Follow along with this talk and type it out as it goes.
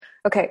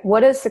Okay,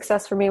 what is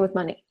success for me with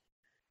money?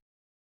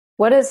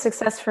 What is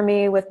success for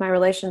me with my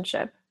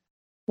relationship?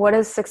 What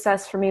is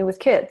success for me with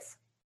kids?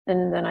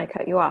 And then I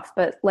cut you off.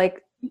 But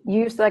like,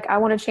 you like, I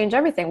want to change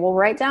everything. Well,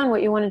 write down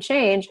what you want to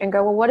change and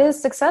go, well, what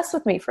is success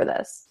with me for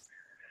this?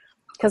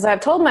 Because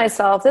I've told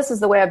myself, this is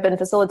the way I've been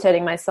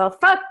facilitating myself.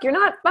 Fuck, you're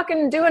not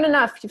fucking doing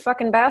enough, you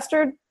fucking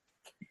bastard.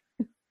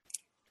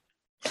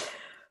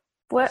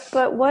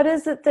 But what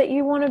is it that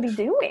you want to be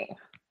doing?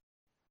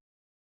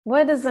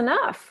 What is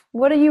enough?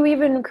 What are you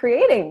even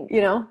creating,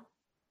 you know?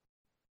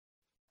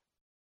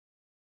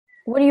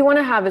 What do you want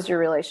to have as your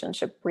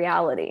relationship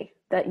reality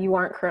that you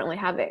aren't currently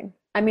having?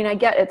 I mean, I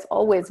get it's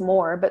always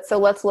more, but so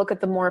let's look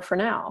at the more for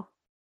now.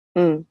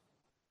 Mm.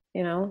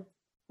 You know,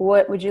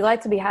 what would you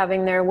like to be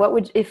having there? What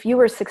would, if you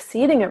were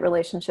succeeding at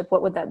relationship,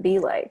 what would that be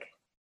like?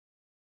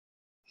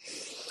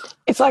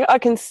 It's like I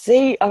can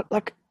see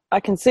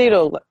it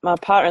all. My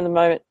partner in the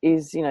moment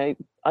is, you know,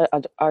 I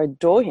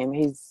adore him.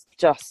 He's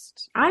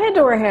just, I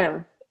adore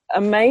him.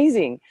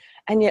 Amazing.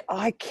 And yet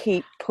I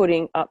keep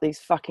putting up these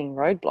fucking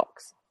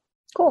roadblocks.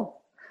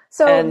 Cool.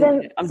 So and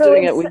then I'm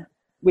doing it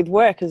with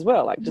work as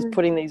well, like just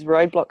putting these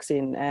roadblocks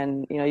in,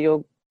 and, you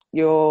know,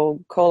 your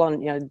call on,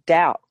 you know,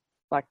 doubt,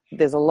 like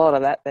there's a lot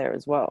of that there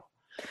as well.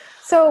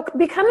 So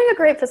becoming a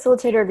great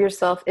facilitator of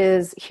yourself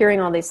is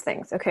hearing all these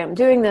things. Okay, I'm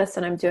doing this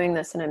and I'm doing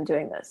this and I'm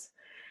doing this.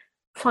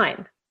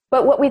 Fine.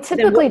 But what we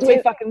typically do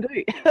we fucking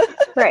do?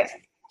 Right.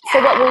 So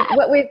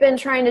what we've been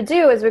trying to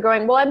do is we're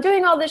going, well, I'm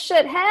doing all this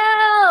shit.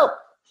 Help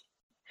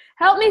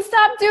me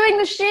stop doing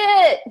the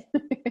shit.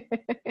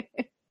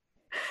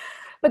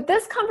 But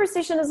this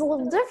conversation is a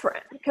little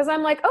different because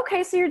I'm like,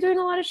 okay, so you're doing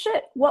a lot of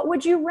shit. What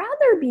would you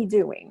rather be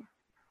doing?